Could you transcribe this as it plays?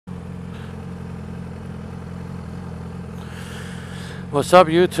What's up,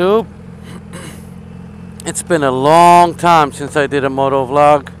 YouTube? It's been a long time since I did a moto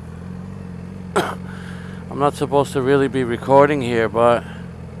vlog. I'm not supposed to really be recording here, but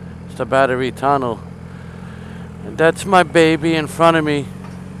it's the battery tunnel. And that's my baby in front of me.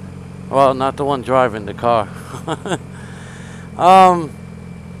 Well, not the one driving the car.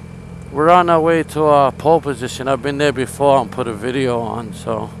 We're on our way to a pole position. I've been there before and put a video on,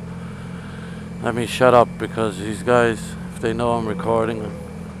 so let me shut up because these guys, if they know I'm recording them.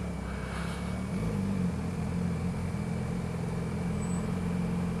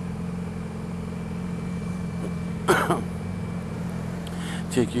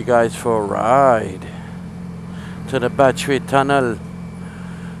 Take you guys for a ride to the battery tunnel.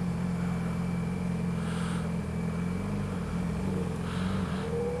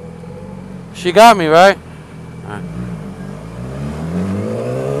 She got me, right?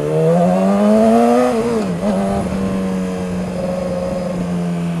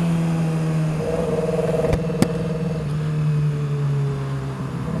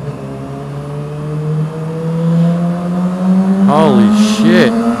 Holy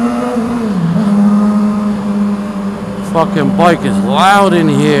shit. Fucking bike is loud in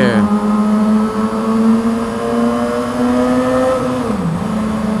here.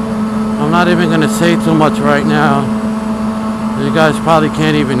 I'm not even gonna say too much right now. You guys probably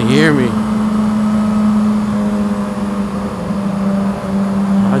can't even hear me.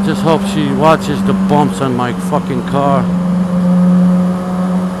 I just hope she watches the bumps on my fucking car.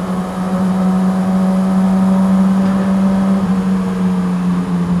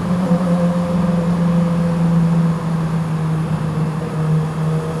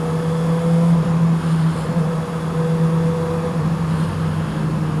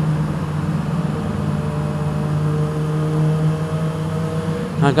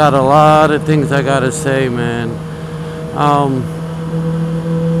 I got a lot of things I gotta say, man.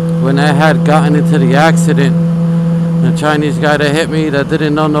 When I had gotten into the accident, the Chinese guy that hit me that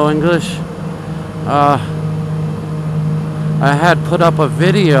didn't know no English, I had put up a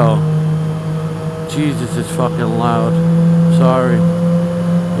video. Jesus, it's fucking loud. Sorry.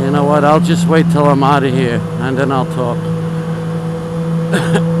 You know what? I'll just wait till I'm out of here and then I'll talk.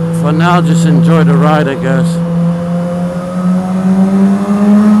 For now, just enjoy the ride, I guess.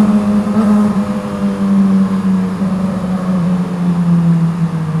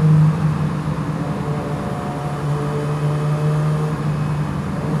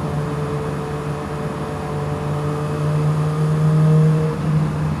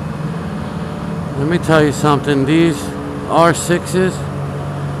 Let me tell you something, these R6s,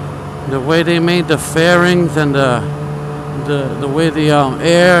 the way they made the fairings and the way the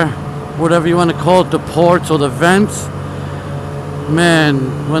air, whatever you want to call it, the ports or the vents,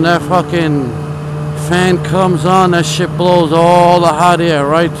 man, when that fucking fan comes on, that shit blows all the hot air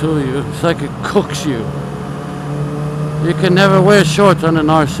right to you. It's like it cooks you. You can never wear shorts on an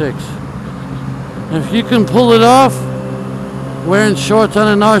R6. If you can pull it off, wearing shorts on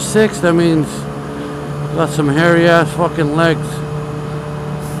an R6, that means got some hairy ass fucking legs.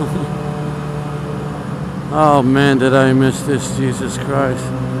 Oh man, did I miss this, Jesus Christ.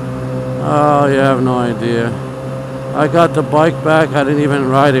 Oh, you have no idea. I got the bike back, I didn't even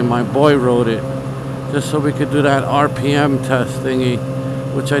ride it, my boy rode it. Just so we could do that RPM test thingy,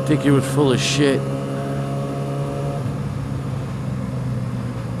 which I think he was full of shit.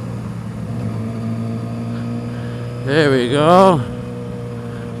 There we go.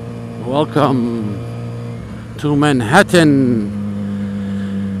 Welcome to Manhattan.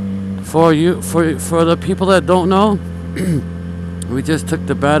 For the people that don't know, we just took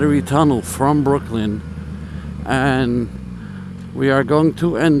the battery tunnel from Brooklyn and we are going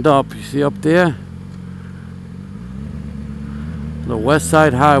to end up, you see up there, the West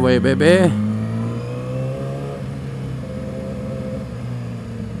Side Highway, baby.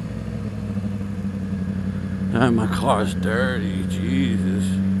 Damn, my car's dirty, Jesus.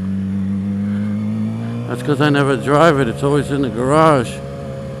 That's because I never drive it. It's always in the garage.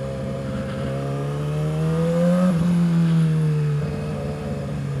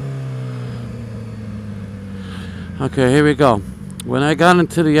 Okay, here we go. When I got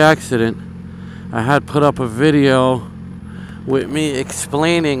into the accident, I had put up a video with me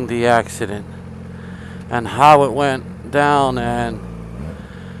explaining the accident and how it went down, and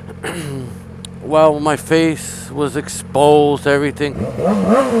well, my face was exposed, everything.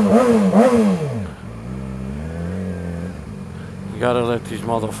 Gotta let these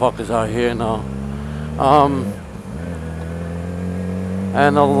motherfuckers out here now.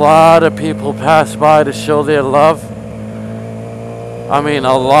 And a lot of people passed by to show their love. I mean,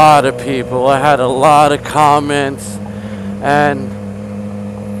 a lot of people. I had a lot of comments, and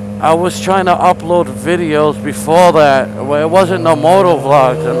I was trying to upload videos before that. Well, it wasn't no moto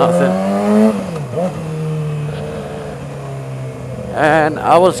vlogs or nothing. And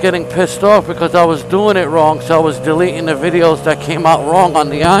I was getting pissed off because I was doing it wrong, so I was deleting the videos that came out wrong on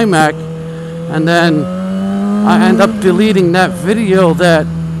the iMac. And then I end up deleting that video that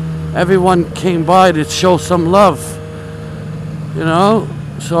everyone came by to show some love. You know?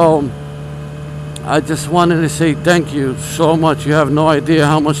 So I just wanted to say thank you so much. You have no idea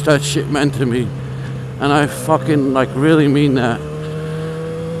how much that shit meant to me. And I fucking like really mean that.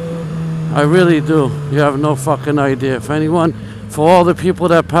 I really do. You have no fucking idea. If anyone, for all the people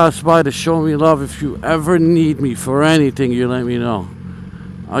that pass by to show me love, if you ever need me for anything, you let me know.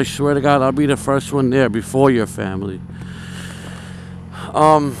 I swear to God, I'll be the first one there before your family.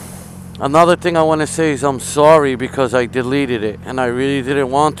 Another thing I want to say is I'm sorry because I deleted it and I really didn't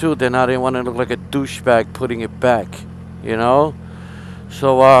want to. Then I didn't want to look like a douchebag putting it back, you know?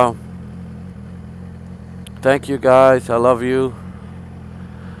 So, thank you guys. I love you.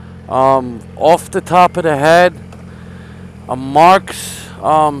 Off the top of the head, Mark's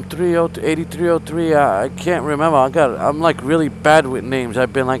 8303. I can't remember. I'm like really bad with names.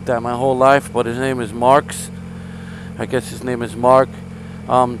 I've been like that my whole life, but his name is Mark's. I guess his name is Mark.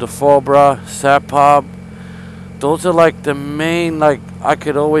 The Fobra, Sapab. Those are like the main, like I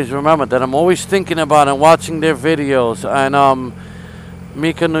could always remember that I'm always thinking about and watching their videos. And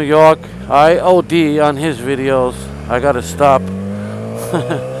Mika New York, I OD on his videos. I gotta stop.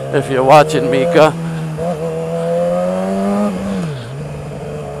 If you're watching, Mika.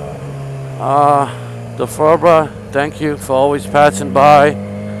 The Fobra, thank you for always passing by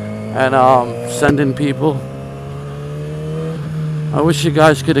and sending people. I wish you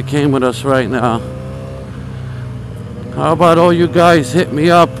guys could have came with us right now. How about all you guys hit me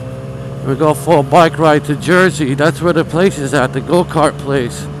up? We go for a bike ride to Jersey. That's where the place is at, the go-kart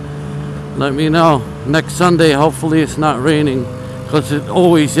place. Let me know. Next Sunday, hopefully it's not raining, because it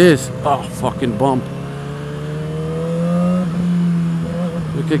always is. Oh, fucking bump.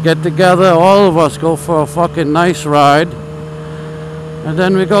 We could get together, all of us go for a fucking nice ride, and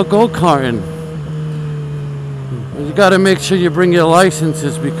then we go go-karting. You gotta make sure you bring your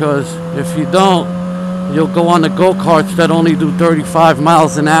licenses, because if you don't, you'll go on the go-karts that only do 35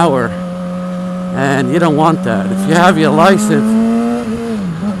 miles an hour. And you don't want that. If you have your license,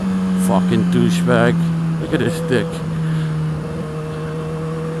 fucking douchebag. Look at this dick.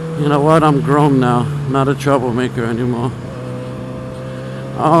 You know what? I'm grown now. Not a troublemaker anymore.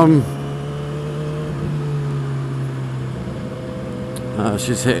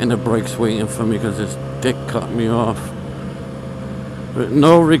 She's hitting the brakes waiting for me because this dick cut me off. With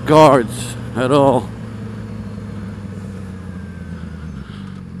no regards at all.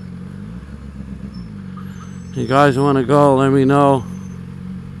 You guys want to go, let me know.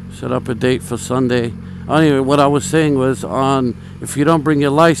 Set up a date for Sunday. Anyway, what I was saying was, if you don't bring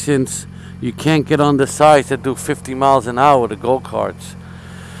your license, you can't get on the sides that do 50 miles an hour, the go-karts.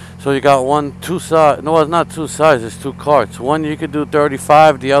 So you got two sides. No, it's not two sides, it's two carts. One you could do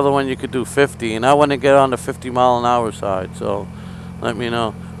 35, the other one you could do 50. And I want to get on the 50 mile an hour side, so let me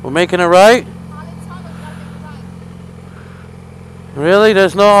know. We're making it right? Really?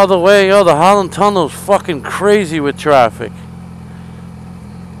 There's no other way? Yo, the Holland Tunnel's fucking crazy with traffic.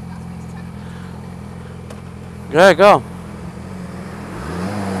 Yeah, go.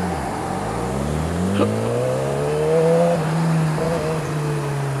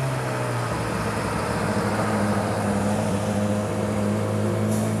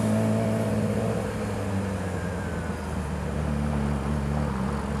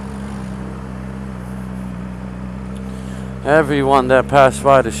 Everyone that passed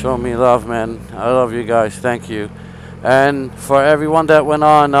by to show me love, man. I love you guys. Thank you. And for everyone that went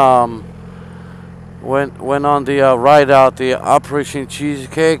on the ride out, the Operation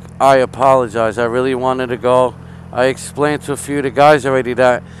Cheesecake, I apologize. I really wanted to go. I explained to a few of the guys already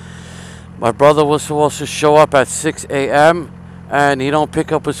that my brother was supposed to show up at 6 a.m. and he don't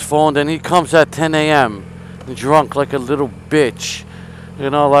pick up his phone. Then he comes at 10 a.m. drunk like a little bitch. You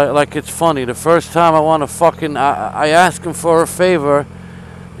know, like it's funny. The first time I want to fucking, I ask him for a favor,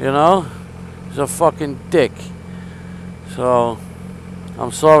 you know? He's a fucking dick. So,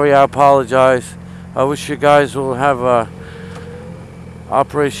 I'm sorry, I apologize. I wish you guys will have a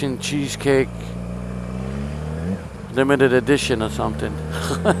Operation Cheesecake limited edition or something.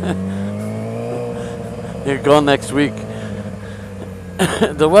 You go next week.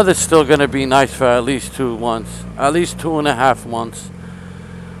 The weather's still going to be nice for at least 2 months. At least 2.5 months.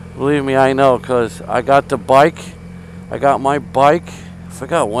 Believe me, I know, because I got the bike. I got my bike. I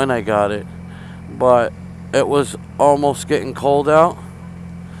forgot when I got it. But it was almost getting cold out.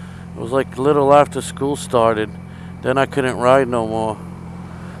 It was like a little after school started. Then I couldn't ride no more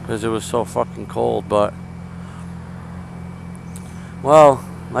because it was so fucking cold. But, well,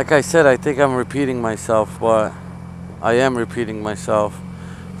 like I said, I think I'm repeating myself, but I am repeating myself.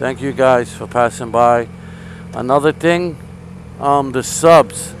 Thank you guys for passing by. Another thing, the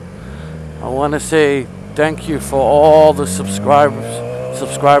subs. I want to say thank you for all the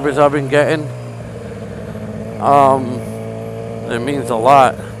subscribers I've been getting. It means a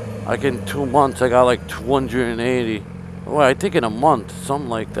lot. Like in 2 months I got like 280. Well, I think in a month, something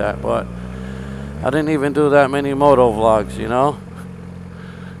like that. But I didn't even do that many moto vlogs, you know.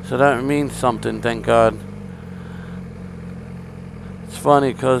 So that means something, thank God. It's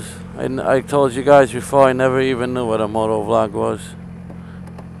funny because I told you guys before, I never even knew what a moto vlog was.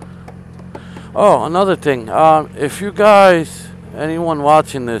 Oh, another thing. If you guys, anyone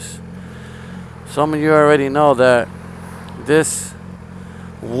watching this, some of you already know that this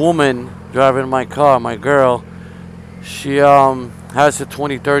woman driving my car, my girl, she has a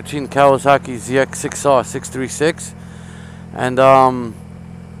 2013 Kawasaki ZX6R 636, and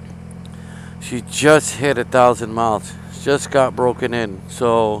she just hit 1,000 miles. Just got broken in,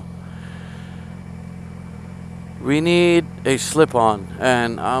 so we need a slip-on,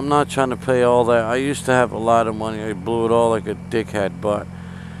 and I'm not trying to pay all that. I used to have a lot of money. I blew it all like a dickhead, but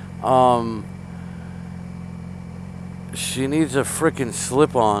she needs a freaking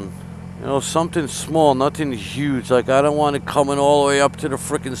slip-on. You know, something small, nothing huge. Like, I don't want it coming all the way up to the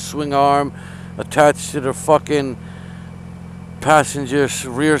freaking swing arm, attached to the fucking passenger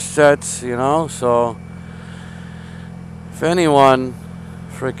rear sets, you know? So, if anyone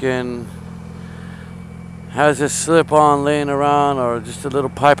freaking has a slip-on laying around or just a little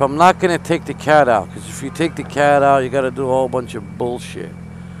pipe, I'm not going to take the cat out, because if you take the cat out, you got to do a whole bunch of bullshit.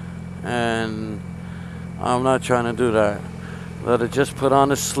 And I'm not trying to do that. Let it just put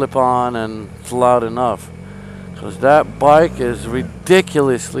on a slip-on and it's loud enough. Because that bike is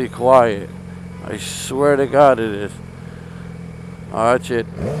ridiculously quiet. I swear to God it is. Alright, shit.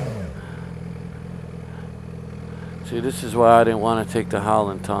 See, this is why I didn't want to take the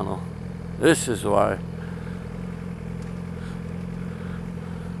Holland Tunnel. This is why.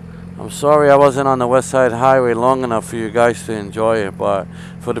 I'm sorry I wasn't on the West Side Highway long enough for you guys to enjoy it, but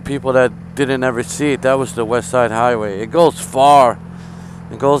for the people that didn't ever see it, that was the West Side Highway. It goes far.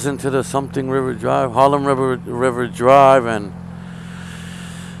 It goes into the something River Drive, Harlem River Drive, and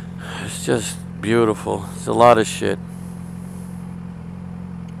it's just beautiful. It's a lot of shit.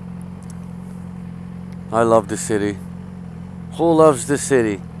 I love the city. Who loves the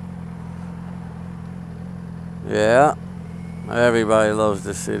city? Yeah, everybody loves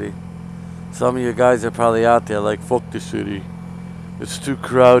the city. Some of you guys are probably out there like, fuck the city. It's too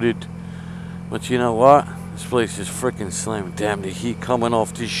crowded. But you know what? This place is freaking slim. Damn, the heat coming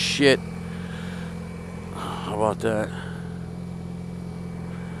off this shit. How about that?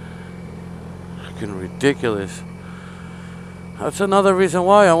 Fucking ridiculous. That's another reason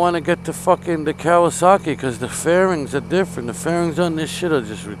why I want to get the Kawasaki, because the fairings are different. The fairings on this shit are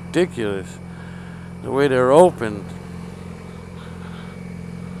just ridiculous. The way they're open.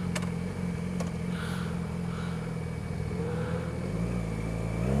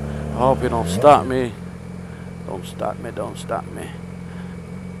 I hope you don't stop me. Don't stop me, don't stop me.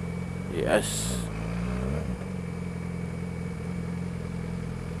 Yes.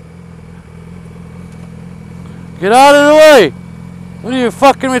 Get out of the way! What are you,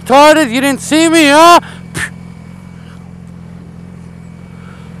 fucking retarded? You didn't see me, huh?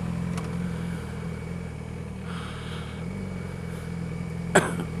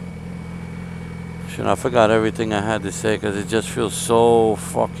 Shit, I forgot everything I had to say because it just feels so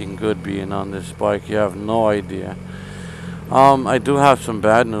fucking good being on this bike. You have no idea. I do have some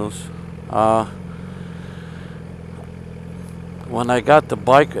bad news. When I got the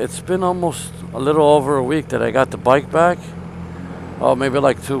bike, it's been almost a little over a week that I got the bike back. Oh, maybe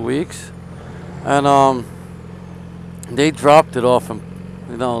like 2 weeks. And they dropped it off in,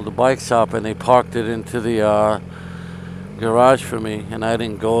 you know, the bike shop, and they parked it into the garage for me, and I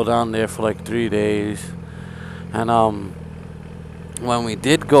didn't go down there for like 3 days. And when we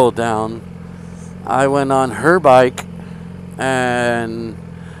did go down, I went on her bike, and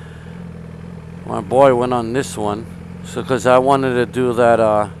my boy went on this one. So, because I wanted to do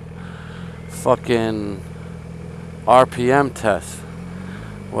that fucking RPM test.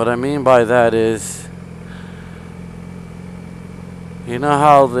 What I mean by that is, you know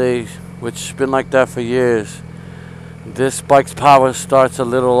how which has been like that for years, this bike's power starts a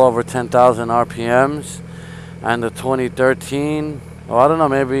little over 10,000 RPMs, and the 2013, well, I don't know,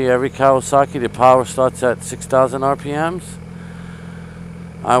 maybe every Kawasaki, the power starts at 6,000 RPMs.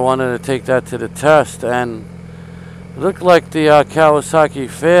 I wanted to take that to the test, and it looked like the Kawasaki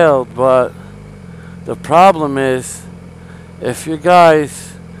failed, but the problem is, if you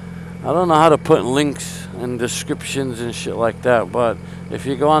guys, I don't know how to put links and descriptions and shit like that, but if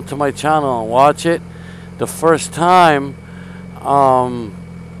you go onto my channel and watch it, the first time, I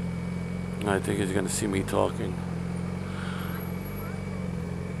think he's gonna see me talking.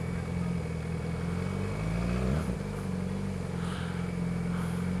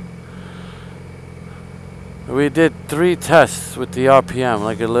 We did 3 tests with the RPM,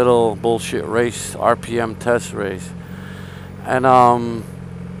 like a little bullshit race, RPM test race. And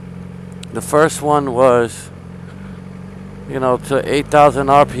the first one was, you know, to 8,000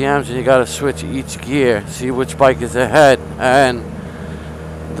 RPMs, and you got to switch each gear, see which bike is ahead. And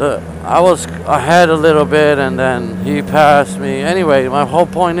I was ahead a little bit, and then he passed me. Anyway, my whole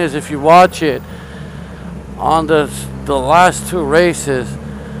point is, if you watch it, on the last 2 races,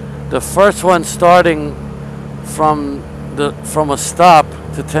 the first one starting from a stop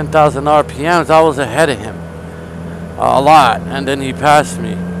to 10,000 RPMs, I was ahead of him a lot, and then he passed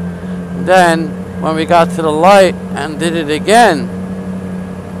me. Then when we got to the light and did it again,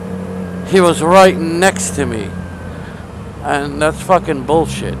 he was right next to me, and that's fucking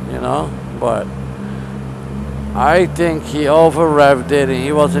bullshit, you know. But I think he over revved it, and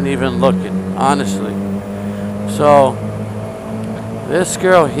he wasn't even looking, honestly. So this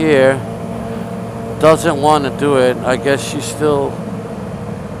girl here doesn't want to do it. I guess she's still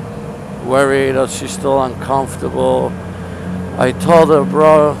worried, or she's still uncomfortable. I told her,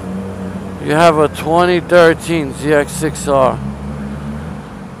 bro, you have a 2013 ZX6R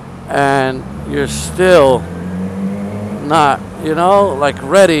and you're still not, you know, like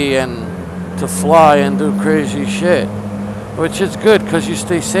ready and to fly and do crazy shit, which is good because you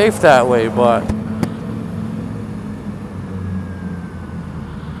stay safe that way. But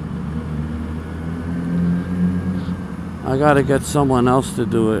I gotta get someone else to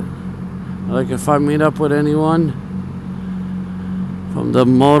do it. Like, if I meet up with anyone from the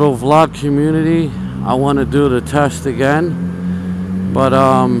moto vlog community, I want to do the test again. But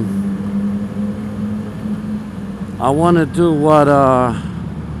I want to do what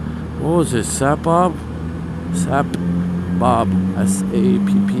was it, Sap Bob,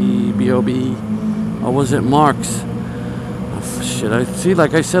 S-A-P-P-B-O-B, or was it Marks? Oh, shit, I see,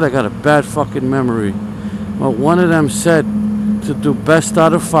 like I said, I got a bad fucking memory. But one of them said to do best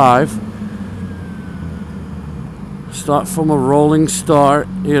out of 5. Start from a rolling start,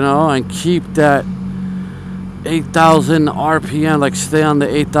 you know, and keep that 8,000 RPM, like stay on the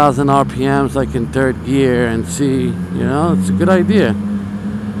 8,000 RPMs, like in 3rd gear, and see, you know, it's a good idea.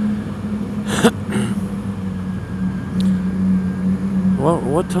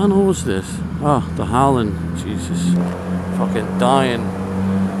 What tunnel was this? Oh, the Holland. Jesus. Fucking dying.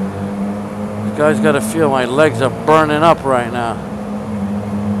 You guys gotta feel my legs are burning up right now.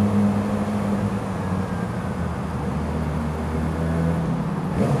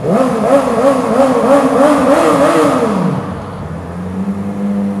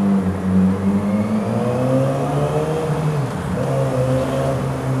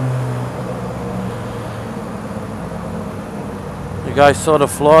 You guys saw the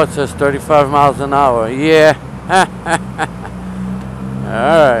floor, it says 35 miles an hour. Yeah.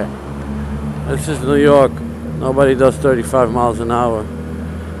 Alright. This is New York. Nobody does 35 miles an hour.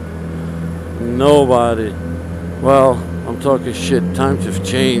 Nobody. Well, I'm talking shit. Times have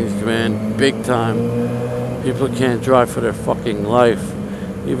changed, man. Big time. People can't drive for their fucking life.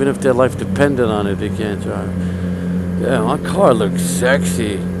 Even if their life depended on it, they can't drive. Yeah, my car looks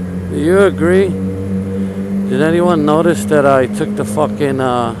sexy. Do you agree? Did anyone notice that I took the fucking,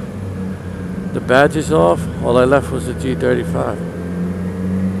 the badges off? All I left was the G35.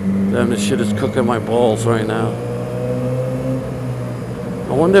 Damn, this shit is cooking my balls right now.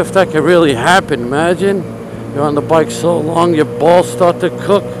 I wonder if that could really happen. Imagine you're on the bike so long, your balls start to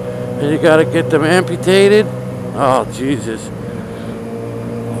cook, and you gotta get them amputated. Oh, Jesus.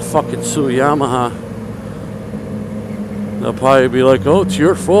 I'll fucking sue Yamaha. They'll probably be like, oh, it's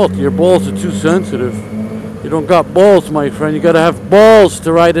your fault. Your balls are too sensitive. You don't got balls, my friend. You gotta have balls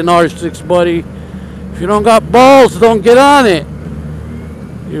to ride an R6, buddy. If you don't got balls, don't get on it.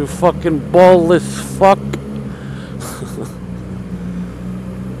 You fucking ballless fuck.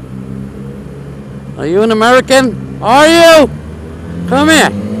 Are you an American? Are you? Come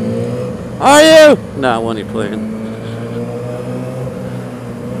here. Are you? Nah, when he playing.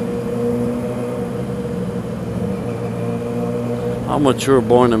 I'm a mature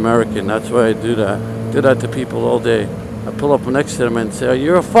born American. That's why I do that. I do that to people all day. I pull up next to them and say, are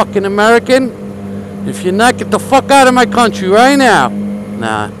you a fucking American? If you're not, get the fuck out of my country right now.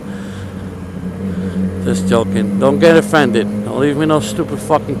 Nah. Just joking. Don't get offended. Don't leave me no stupid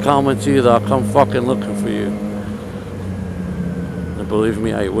fucking comments either. I'll come fucking looking for you. And believe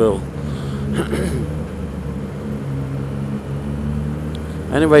me, I will.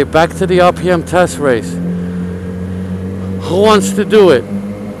 Anyway, back to the RPM test race. Who wants to do it?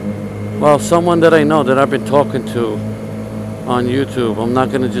 Well, someone that I know that I've been talking to on YouTube. I'm not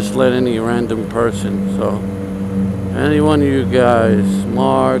going to just let any random person. So, any one of you guys,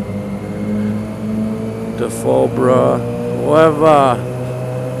 Mark, DeFobra, whoever,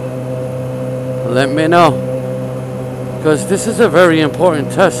 let me know. Because this is a very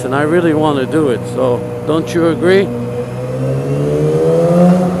important test and I really want to do it. So, don't you agree?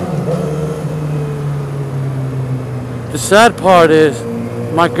 The sad part is,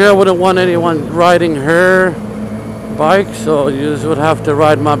 my girl wouldn't want anyone riding her bike, so you just would have to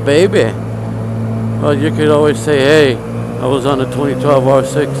ride my baby. Well, you could always say, hey, I was on a 2012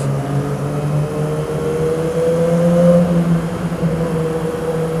 R6.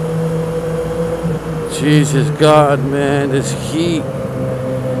 Jesus God, man, this heat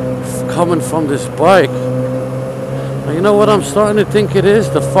coming from this bike. Now, you know what I'm starting to think it is?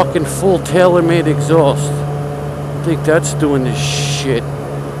 The fucking full tailor-made exhaust. I think that's doing this shit.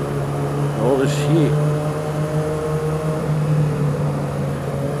 All this heat.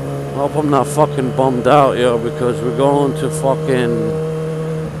 I hope I'm not fucking bummed out, yo, because we're going to fucking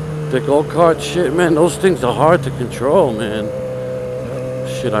the go-kart shit, man. Those things are hard to control, man.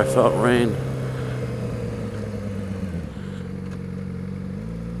 Shit, I felt rain.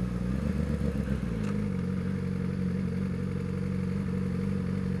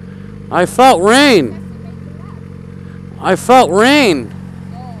 I felt rain. I felt rain.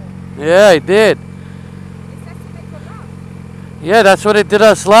 Yeah, I did. Yeah, that's what it did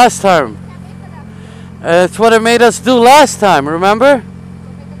us last time. That's what it made us do last time, remember?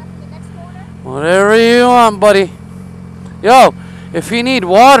 Whatever you want, buddy. Yo, if you need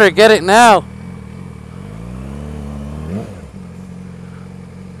water, get it now.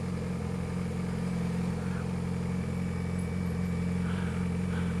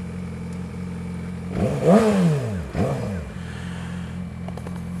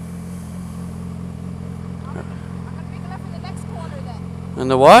 And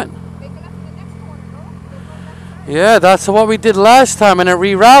the what? Yeah, that's what we did last time and it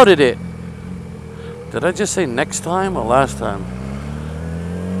rerouted it. Did I just say next time or last time?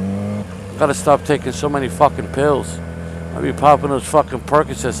 Gotta stop taking so many fucking pills. I be popping those fucking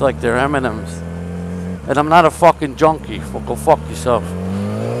Percocets like they're M&Ms. And I'm not a fucking junkie. Go fuck yourself.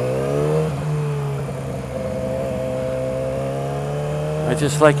 I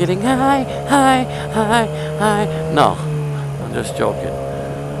just like getting high, high, high, high. No, I'm just joking.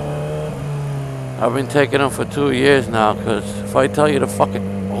 I've been taking them for 2 years now, because if I tell you the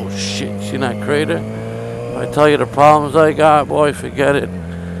fucking, oh shit, see that crater? If I tell you the problems I got, boy, forget it.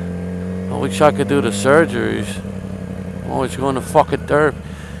 I wish I could do the surgeries. I'm always going to fucking derp.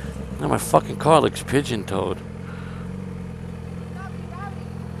 Now my fucking car looks pigeon-toed.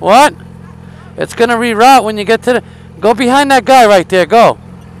 What? It's gonna reroute when you get to the, go behind that guy right there, go.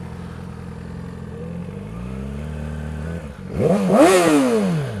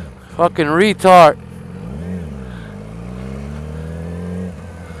 Fucking retard.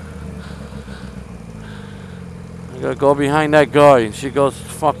 I gotta go behind that guy and she goes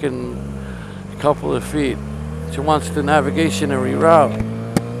fucking a couple of feet. She wants the navigation to reroute.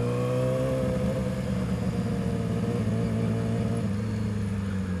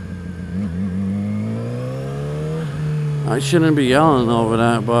 I shouldn't be yelling over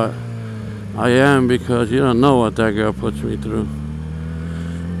that, but I am, because you don't know what that girl puts me through.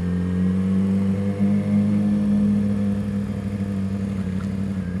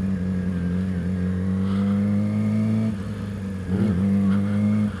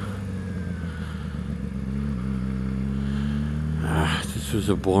 This was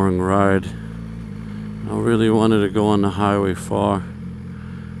a boring ride. I really wanted to go on the highway far.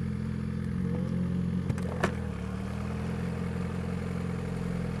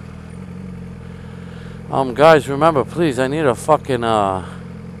 Guys, remember, please, I need a fucking, what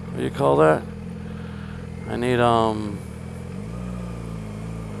do you call that? I need, I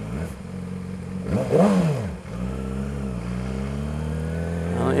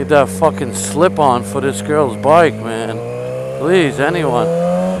need that fucking slip-on for this girl's bike, man. Please, anyone.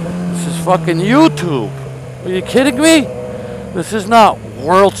 This is fucking YouTube. Are you kidding me? This is not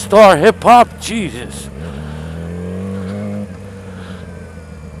World Star Hip Hop. Jesus.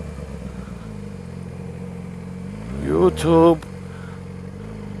 YouTube.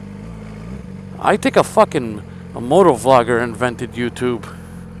 I think a fucking A moto vlogger invented YouTube.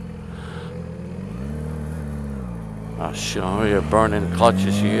 Oh shit, oh, you're burning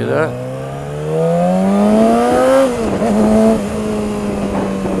clutches, you hear that?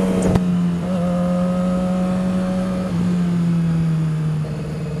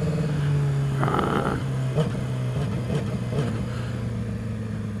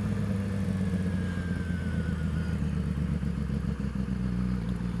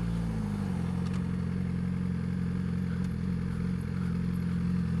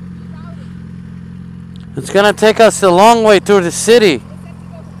 It's gonna take us a long way through the city. It says to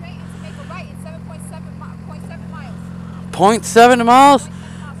go straight and to make a right. It's 7.7 miles. 0.7 miles?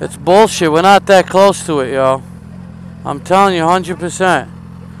 It's bullshit. We're not that close to it, yo. I'm telling you, 100%. It's right. We're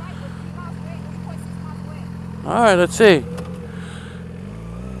 3 miles away. We're 0.6 miles away. All right, let's see.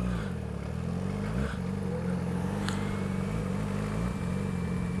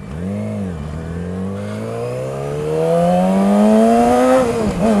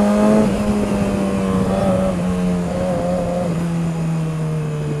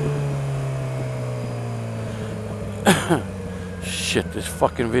 Shit, this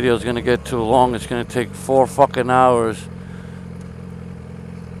fucking video is gonna get too long. It's gonna take 4 fucking hours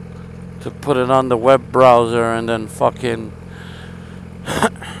to put it on the web browser and then fucking...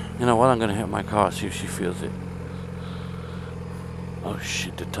 You know what? I'm gonna hit my car, see if she feels it. Oh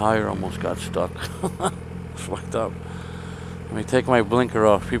shit, the tire almost got stuck. It's fucked up. Let me take my blinker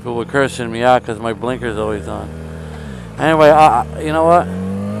off. People were cursing me out because my blinker's always on. Anyway, you know what?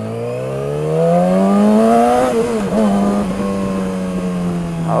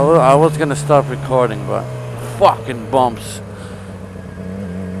 I was gonna stop recording, but fucking bumps.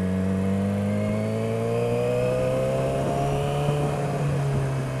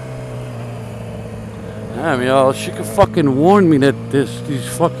 Damn, yo, she could fucking warn me that these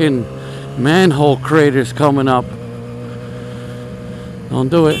fucking manhole craters coming up. Don't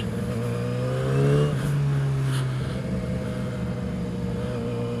do it.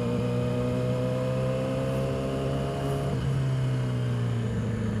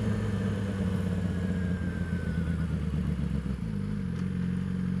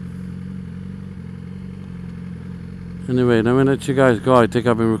 Anyway, let me let you guys go. I think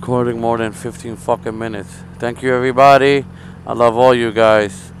I've been recording more than 15 fucking minutes. Thank you, everybody. I love all you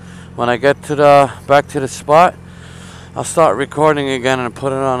guys. When I get to back to the spot, I'll start recording again and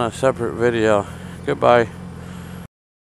put it on a separate video. Goodbye.